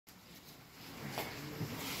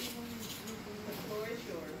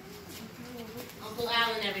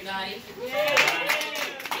everybody.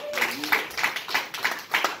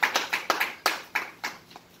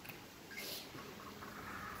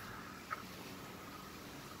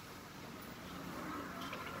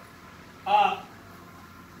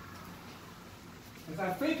 As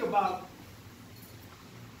I think about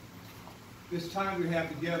this time we have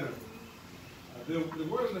together, the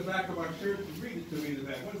word in the back of our shirt, read it to me in the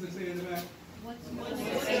back. What does it say in the back? What's your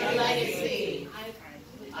legacy?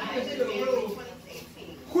 I just did a little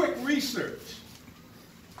quick research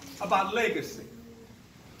about legacy.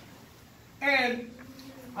 And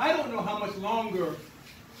I don't know how much longer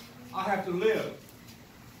I have to live.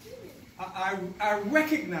 I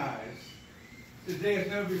recognize today as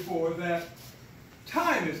never before that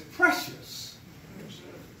time is precious.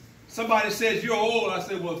 Somebody says you're old. I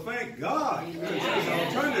said, well, thank God. There's an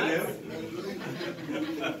alternative.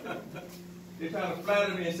 They try to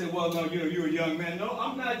flatter me and say, well, no, you're a young man. No,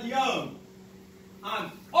 I'm not young.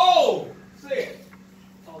 I'm old. Say it.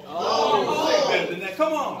 Oh, say it better than that.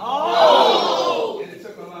 Come on. Oh. And it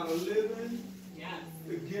took a lot of living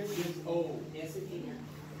to get this old. Yes, it did.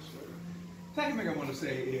 Second thing I want to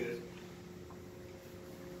say is,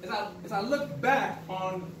 as I look back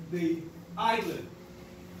on the island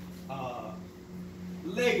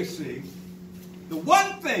legacy, the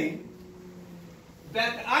one thing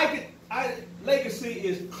that legacy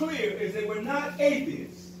is clear is they were not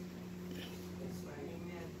atheists.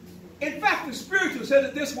 In fact, the spiritual says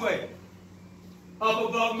it this way: up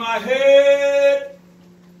above my head,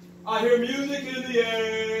 I hear music in the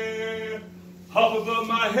air. Up above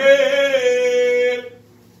my head,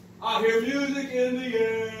 I hear music in the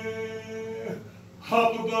air.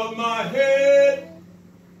 Up above my head,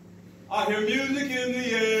 I hear music in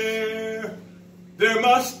the air. There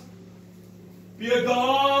must be a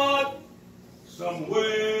God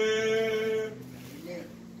somewhere.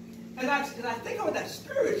 And I think about that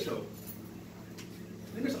spiritual.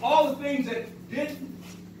 There's all the things that didn't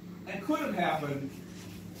and couldn't happen.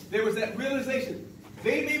 There was that realization.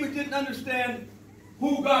 They maybe didn't understand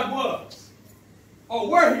who God was or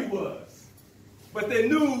where he was, but they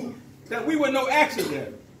knew that we were no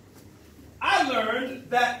accident. I learned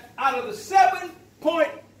that out of the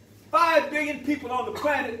 7.5 billion people on the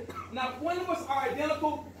planet, not one of us are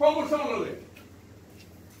identical chromosomally.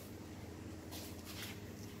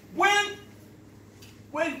 When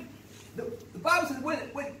the Bible says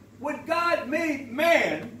when God made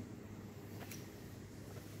man,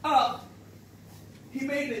 he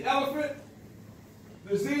made the elephant,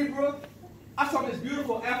 the zebra. I saw this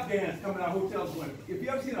beautiful Afghans coming out of hotels one. If you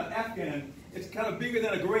ever seen an Afghan, it's kind of bigger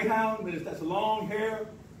than a greyhound, but it's that's long hair,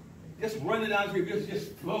 just running down the street,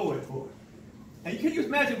 just flowing for it. And can you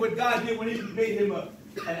imagine what God did when he made him an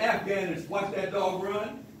Afghan and watched that dog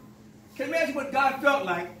run? Can you imagine what God felt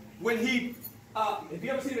like when he, if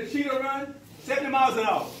you ever seen a cheetah run, 70 miles an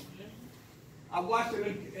hour. I watched him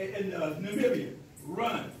in Namibia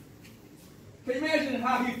run. Can you imagine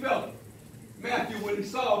how he felt, Matthew, when he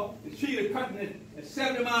saw the cheetah cutting it at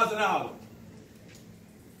 70 miles an hour?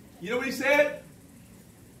 You know what he said?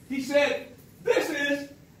 He said, this is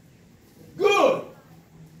good.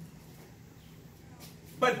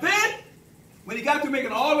 But then, when he got to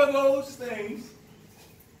making all of those things,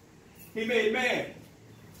 he made man.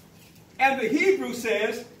 And the Hebrew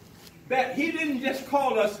says that he didn't just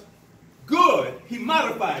call us good, he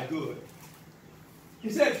modified good.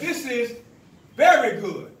 He said, this is very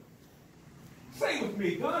good. Say it with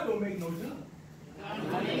me, God don't make no junk.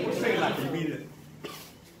 We'll say it like you read it.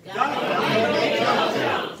 God don't make no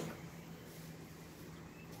junk.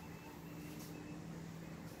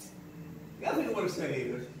 The other thing I want to say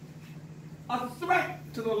is, a threat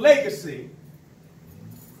to the legacy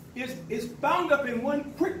is bound up in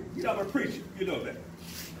one quick, I'm a preacher, you know that.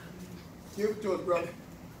 Give it to us, brother.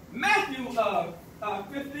 Matthew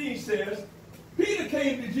 15 says, Peter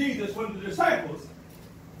came to Jesus from the disciples.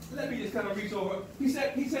 Let me just kind of reach over. He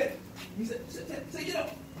said, you know,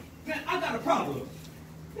 man, I got a problem.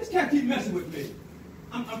 This cat keep messing with me.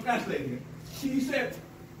 I'm translating here. He said,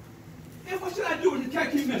 man, what should I do when this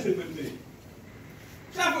cat keep messing with me?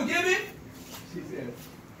 Should I forgive him? She said,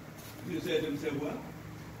 Jesus said to him, said, well,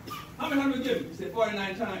 how many hundred forgive him? He said,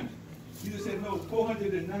 49 times. Jesus said, no,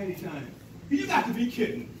 490 times. You got to be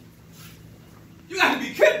kidding. You got to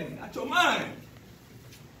be kidding. Out your mind.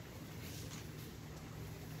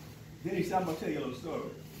 Then he said, I'm going to tell you a little story.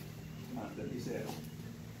 He said,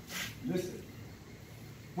 listen,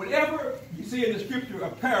 whatever you see in the scripture, a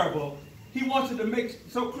parable, he wants it to make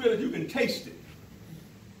so clear that you can taste it.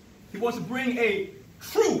 He wants to bring a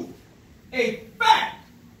truth, a fact,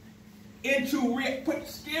 put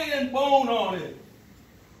skin and bone on it.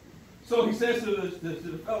 So he says to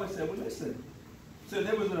the fellow, he said, well, listen. So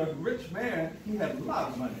there was a rich man, he had a lot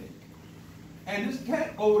of money. And this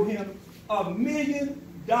cat owed him $1 million.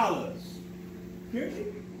 Hear me?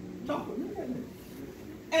 Talk with me.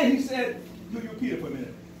 And he said, you repeat it for a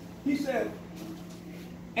minute. He said,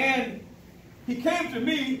 and he came to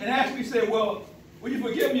me and asked me, said, well, will you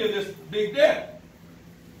forgive me of this big debt?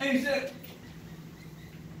 And he said,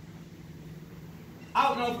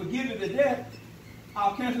 I'll not forgive you the debt.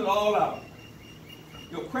 I'll cancel it all out.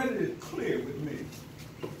 Your credit is clear with me,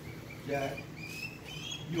 Jack.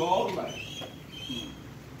 You're all right.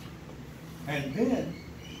 And then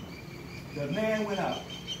the man went out.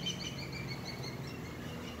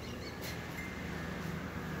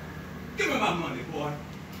 Give me my money, boy.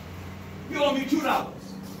 You owe me $2.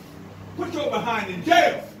 Put your behind in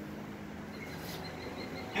jail.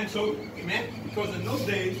 And so, man, because in those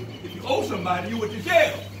days, if you owe somebody, you went to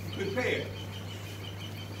jail to pay it.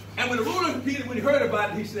 And when the ruler, Peter, when he heard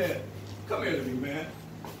about it, he said, come here to me, man.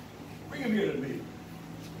 Bring him here to me.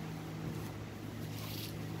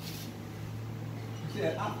 He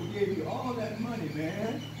said, I forgave you all that money,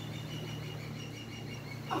 man.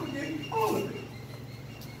 I forgave you all of it.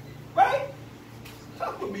 Right?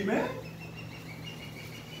 Talk with me, man.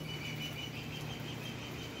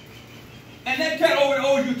 And that cat over there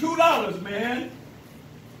owes you $2, man.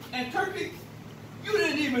 And Turkey, you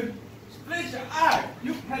didn't even split your eye.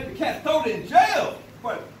 You had the cat thrown in jail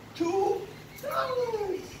for $2.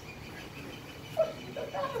 What's the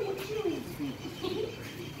matter with you?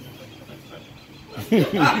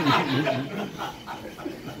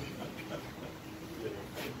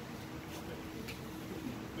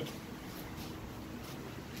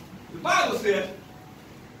 The Bible said,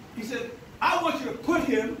 he said, I want you to put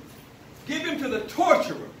him, give him to the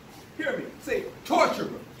torturer. Hear me. Say, torturer.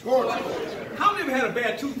 Torturer. How many of you had a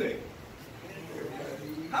bad toothache?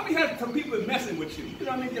 How many had some people messing with you? You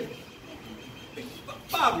know what I mean?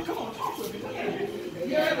 Bobby, come on, talk with me.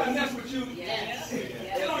 You ever everybody mess with you? Yes.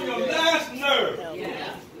 Get on your last nerve.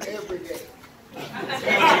 Yes. Every day.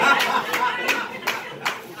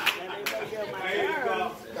 There you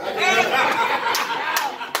go.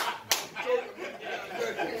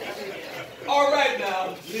 All right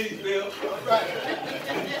now, please, Bill. All right.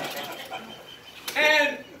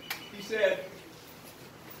 And he said,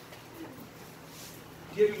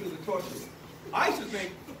 give him to the torturer. I used to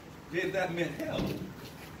think that meant hell.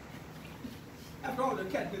 After all, the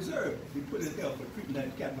cat deserved to be put in hell for treating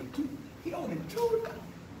that cat with $2. He owed him $2.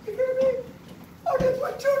 You hear me? Owed him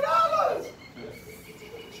for $2.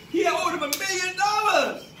 He owed him $1 million.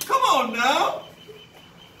 Come on now.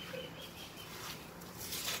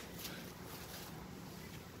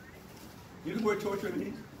 You know the word torture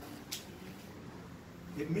means?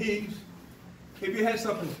 It means if you had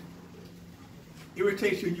something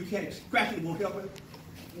irritation and you can't scratch it, it won't help it.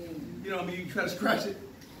 You know what I mean? You try to scratch it,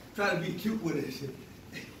 try to be cute with it.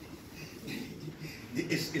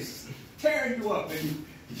 It's tearing you up, baby.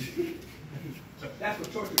 That's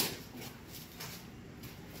what torture is.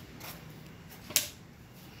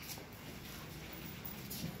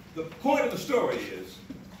 The point of the story is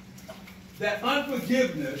that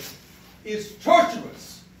unforgiveness is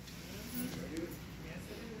torturous.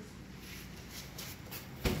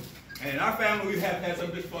 And in our family, we have had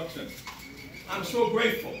some dysfunction. I'm so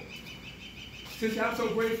grateful. Since I'm so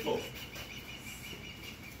grateful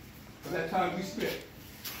for that time we spent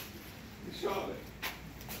in Charlotte.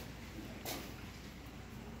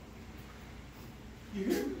 You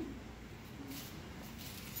hear me?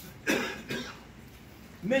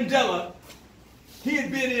 Mandela, he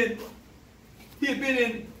had been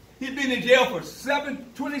in jail for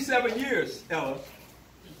 27 years, Ella.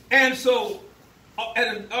 And so at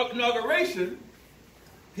an inauguration,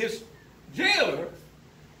 his jailer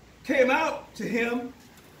came out to him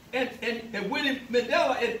and William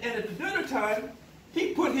Mandela, and at the dinner time,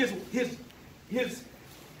 he put his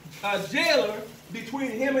jailer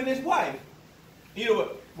between him and his wife. You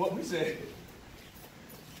know what we said?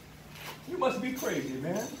 You must be crazy,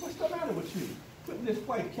 man. What's the matter with you? Putting this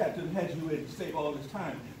white cat that had you in save all this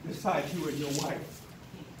time beside you and your wife.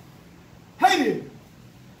 Hate him!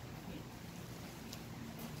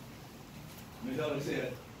 Mandela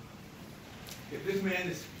said, if this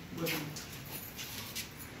man wasn't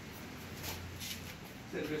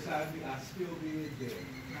sitting beside me, I'd still be dead.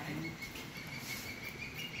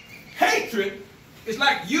 Hatred is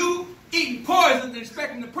like you eating poison and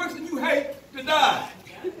expecting the person you hate to die.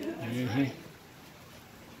 Mm-hmm.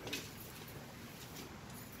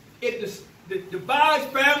 It divides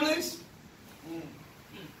families.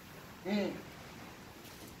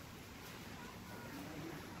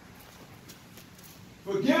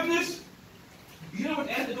 Forgiveness, you know what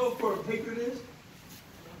the antidote for hatred is?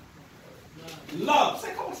 Love.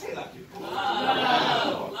 Say, come on, say it like you.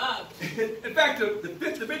 Love. Love. In fact,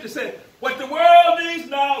 the picture said, what the world needs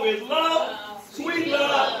now is love, sweet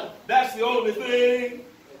love. That's the only thing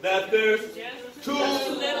that there's too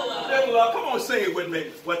little love. Come on, say it with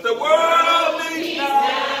me. What the world needs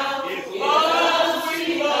now is love,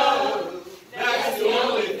 sweet love. That's the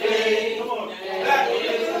only thing. Come on. That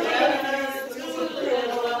is too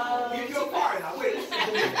little love. Get your part now. Wait.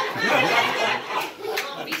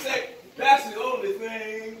 He said, that's the only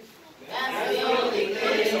thing. That's the only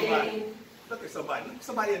thing. Look at somebody. Look at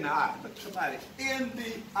somebody in the eye. Look at somebody in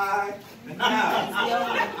the eye now.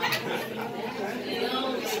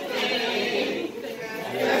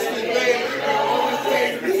 That's the way.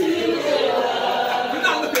 You're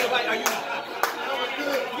not looking at nobody, are you not?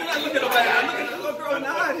 You're not looking at nobody. I'm looking at the little girl in the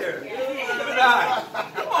eye here. Look at the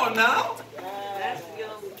eye. Come on now.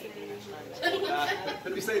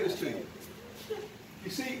 Let me say this to you.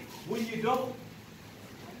 You see, when you don't,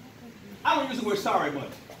 I don't use the word sorry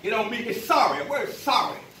much. It don't mean it's sorry. The word is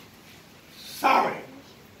sorry. Sorry.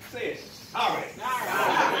 Say it. Sorry.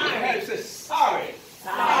 It says sorry.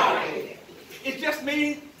 Sorry. It just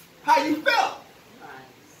means how you felt.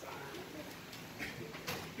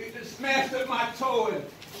 It just smashed up my toe and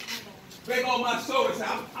break on my soul and say,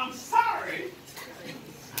 I'm sorry.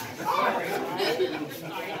 Sorry.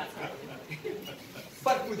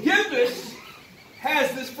 But forgiveness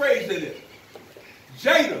has this phrase in it.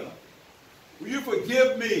 Jada, will you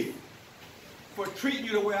forgive me for treating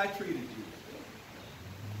you the way I treated you?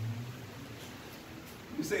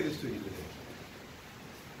 Let me say this to you today.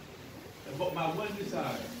 But my one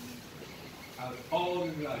desire, out of all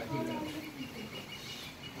that I could have,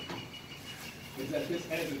 is that this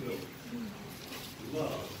antidote,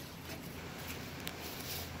 love,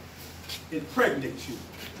 impregnates you.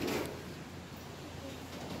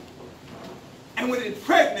 And when it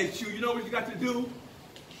impregnates you, you know what you got to do?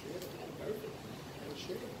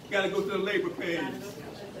 You got to go to the labor pains.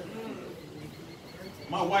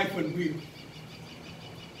 My wife, when we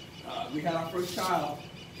had our first child,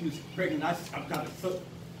 she was pregnant. I'm kind of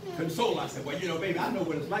consoled. I said, well, you know, baby, I know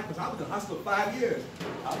what it's like because I was in the hospital 5 years.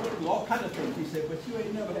 I went through all kinds of things. She said, but you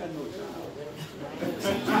ain't never had no child.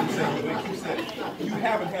 She said, you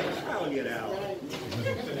haven't had a child yet, Al.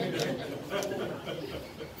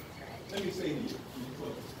 Let me say to you,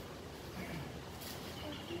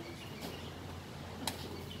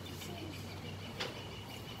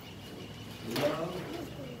 love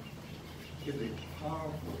is a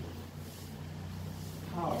powerful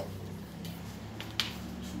tool.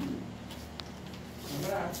 And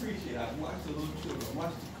what I appreciate, I've watched the little children, I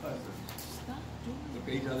watched the cousins look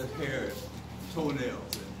at each other's hair,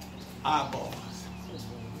 toenails, and eyeballs,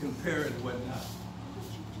 compare and whatnot.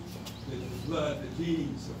 The blood, the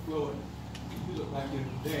genes are flowing. You look like your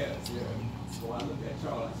dad there. So I look at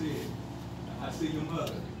Charles, I see your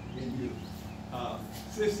mother in you.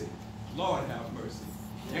 Sissy, Lord have mercy.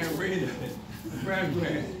 And Rita, and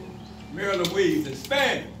Grand, Mary Louise, and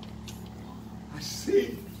Span. I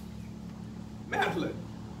see Madeline,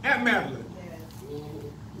 Aunt Madeline,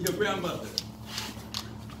 your grandmother.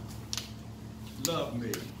 Love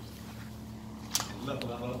me. And love a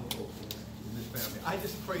lot of other folks in this family. I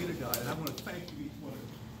just pray to God, and I want to thank you, each one of you.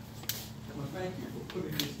 I want to thank you for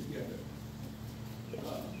putting this together.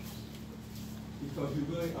 Because you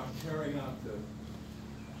really are carrying out the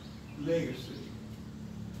legacy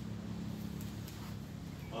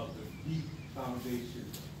of the deep foundation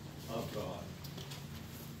of God.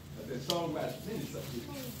 The songwriters, many such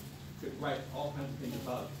people, could write all kinds of things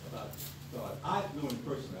about God. I know him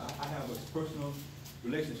personally. I have a personal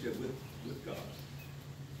relationship with God.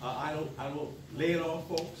 I don't lay it on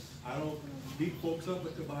folks. I don't beat folks up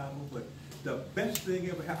with the Bible. But the best thing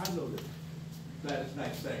ever happened, I know this. That is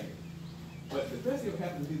nice saying it. But the best thing ever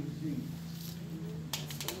happened to me was Jesus.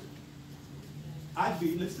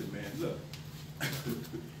 Listen, man, look.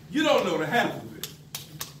 You don't know the half of it.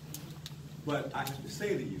 But I have to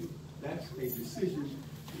say to you, that's a decision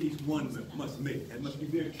each one must make. And must be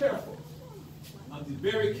very careful. Must be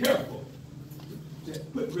very careful to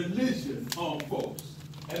put religion on folks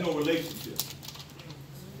and no relationship.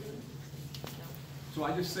 So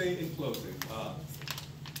I just say in closing, I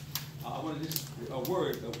want to just a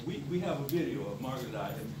word. We have a video of Margaret and I,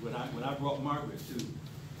 and when I brought Margaret to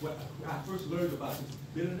when I first learned about this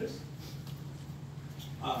bitterness.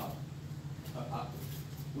 When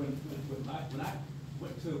I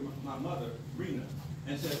went to my mother, Rena,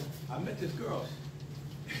 and said, I met this girl.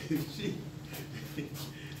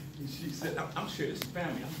 she said, I'm sure this is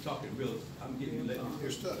family. I'm talking real. I'm getting you later.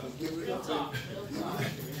 Your stuff. Give it Real up. talk. Real talk.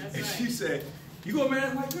 That's And right. she said, you gonna marry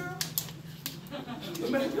that white girl? You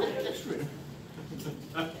gonna marry your ministry?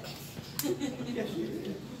 Yes, she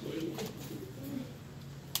did.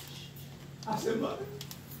 I said, Mother,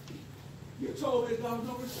 you told me God was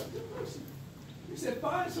no receptive person. You said,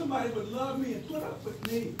 find somebody who would love me and put up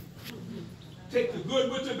with me. Take the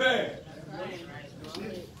good with the bad.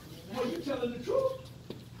 Right. Well, you telling the truth.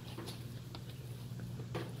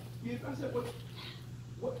 I said,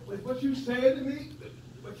 what you saying to me?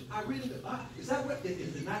 I read it. Is that what?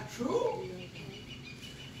 Is it not true?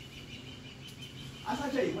 I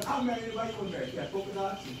tell you, when I marry anybody, you marry. You got polka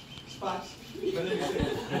dots and spots. But let me say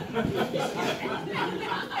this.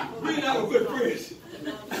 We and I were good friends.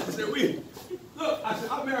 I said, I said,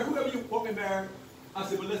 I'll marry whoever you want me to marry. I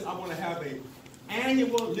said, but listen, I want to have an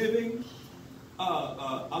annual living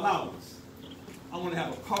allowance. I want to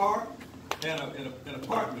have a car and an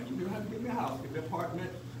apartment. You don't have to give me a house, give me an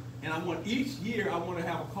apartment. And I want each year, I want to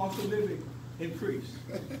have a cost of living increase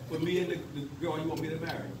for me and the girl you want me to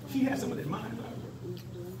marry. She has some of that in mind, by the way.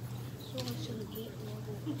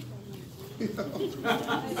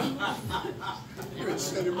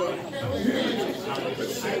 Set him up.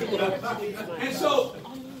 And so,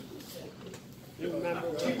 she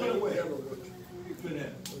went away.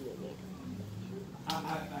 I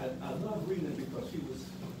love reading it because she was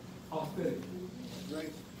authentic.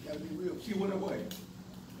 Right? Gotta be real. She went away.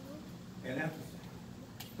 And after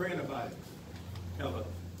praying about it, Ella,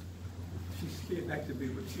 she came back to me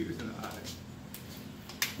with tears in her eyes.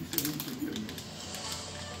 She said, will you forgive me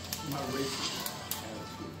for my racist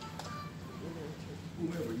attitude?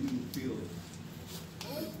 Whomever you feel is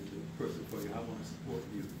the person for you, I want to support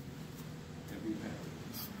you and be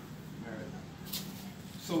married.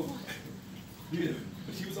 So, Rita,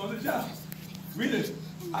 but she was on the job. Rita,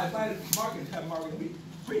 I invited Margaret to have Margaret meet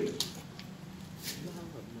Rita.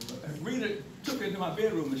 And Rita took her into my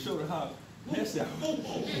bedroom and showed her how messy I was.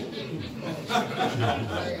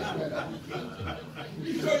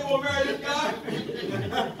 You sure you want to marry this guy?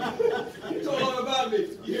 You told all about me.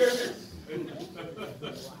 You hear me?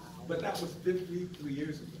 But that was 53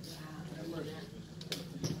 years ago.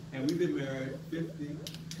 And we've been married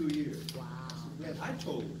 52 years. And I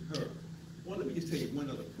told her, well, let me just tell you one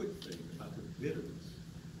other quick thing about the bitterness.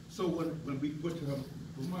 So when we went to her,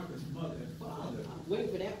 Margaret's mother and father,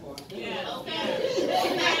 Wait for that part. Yeah, okay.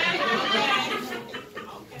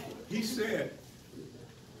 he said,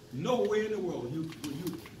 no way in the world will you.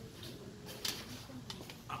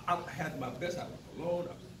 I had my best. I was alone.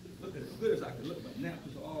 I was looking as good as I could look. My nap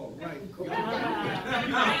was all right.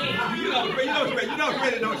 You know it's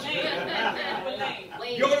ready, don't you?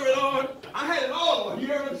 Deodorant on. I had it all on. You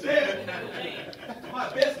hear what I'm saying? My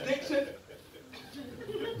best diction.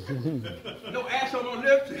 No ash on my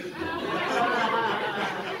lips.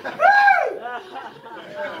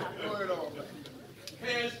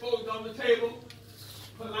 Hands folded on the table,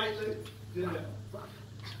 politely.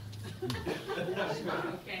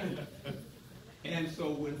 And so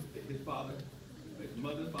when his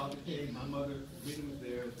mother's father came, my mother, Rita was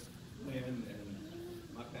there, and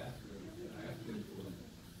my pastor, I asked him for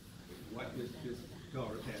what his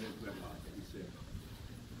daughter's hand in his grandpa. He said,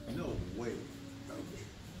 no way.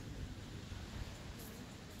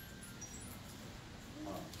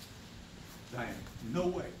 Diane, no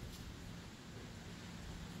way.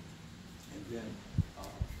 And then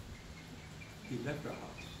he left our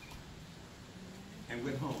house and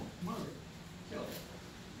went home. Mother, tell her.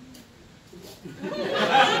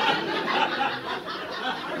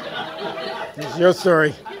 It's your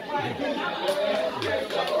story.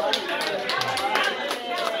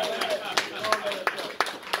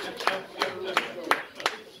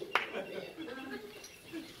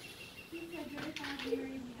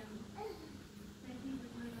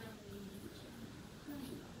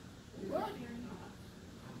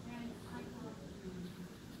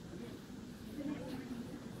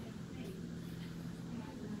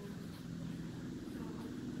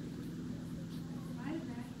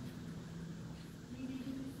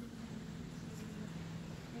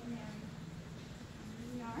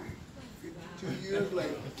 Years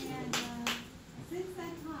later. And since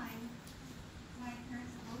that time, my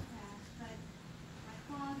parents are both passed, but my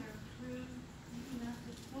father, through enough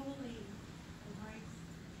to totally embrace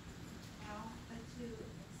Al, but to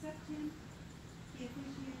accept him, he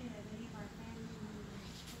appreciated that any of our family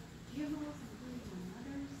funerals, including my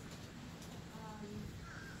mother's.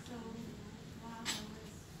 So while there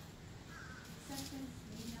was acceptance,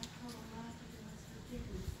 maybe not total love, but there was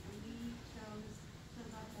forgiveness, and we chose to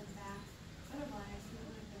love them back. Otherwise, we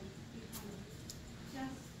would have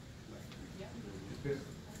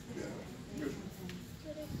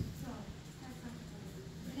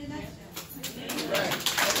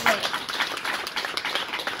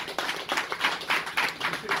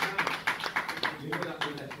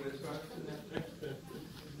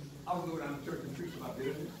I was going down to church and preach about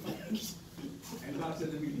business. And God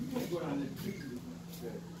said to me, you can't go down and preach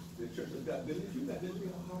the church has got business. You got business.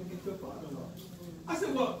 How to get your father-in-law? I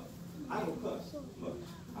said, well, I don't cuss. Look,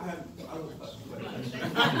 I don't cuss.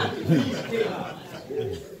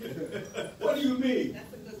 What do you mean?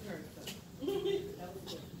 That's a good person.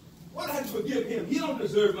 Why do I have to forgive him? He don't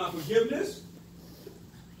deserve my forgiveness.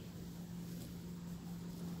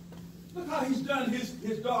 Look how he's done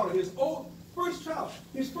his daughter, his first child,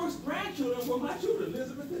 his first grandchildren were my children,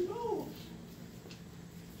 Elizabeth and Noah.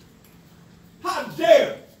 How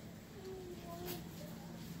dare!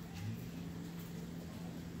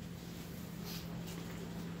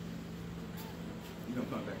 You don't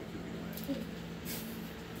come back and do me.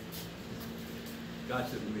 God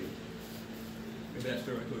said to me, maybe that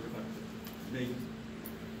story I told you about me.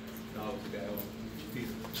 No, it was the guy on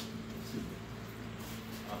Peter.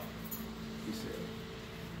 He said,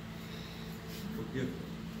 forgive him.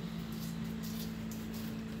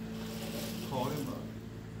 Call him up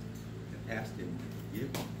and ask him to forgive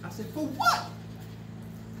him. I said, for what?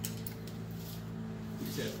 He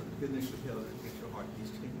said, for the goodness of hell that against your heart, these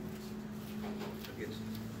things against you.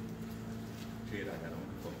 Jade, I got on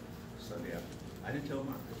the phone Sunday afternoon. I didn't tell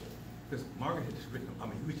Margaret, because Margaret had just written,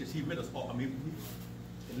 he read us all.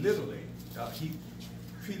 Literally, he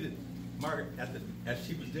treated Margaret as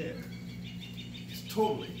she was dead. Just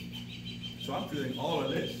totally. So I'm feeling all of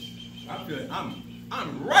this. I'm feeling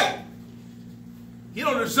I'm right. He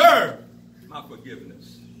don't deserve my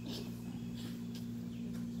forgiveness.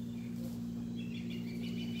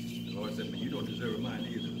 The Lord said, you don't deserve mine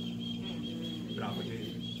either. But I forgave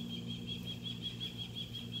you.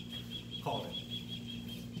 Call him.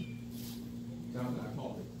 Jonathan, I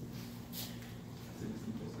called him. I said,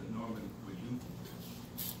 Mr. Norman, would you?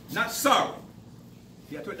 Not sorry.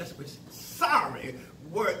 See, I told you that's sorry.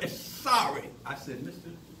 Word is sorry. I said,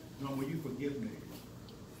 Mr. Norman, will you forgive me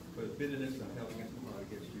for the bitterness I held against my heart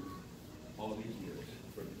against you all these years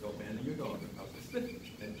for abandoning your daughter? I was specific,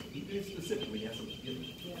 and he did specifically have some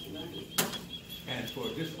forgiveness. And for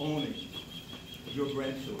disowning your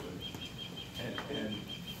grandchildren and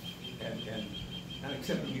not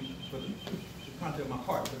accepting me for the content of my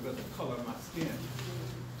heart, but the color of my skin.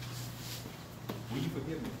 Will you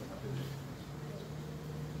forgive me for my business?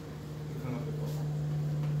 He hung up the phone.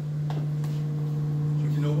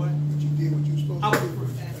 But you know what? But you did what you were supposed I to was do.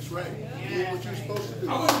 free. That's right. You did what you were supposed to do.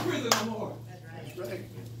 I wasn't in prison no more. That's right.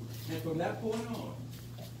 And from that point on,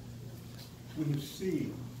 we have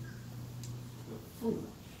seen the fruit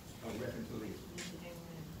of reconciliation.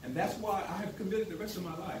 And that's why I have committed the rest of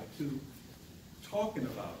my life to talking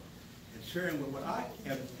about and sharing with what I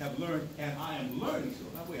have learned, and I am learning still.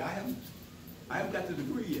 By the way, I haven't got the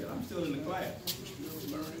degree yet. I'm still in the class.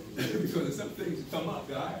 Still learning. Because there's some things that come up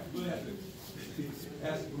that I really have to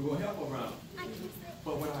ask for help around.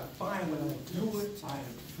 But when I find when I do it, I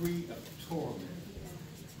am free of torment.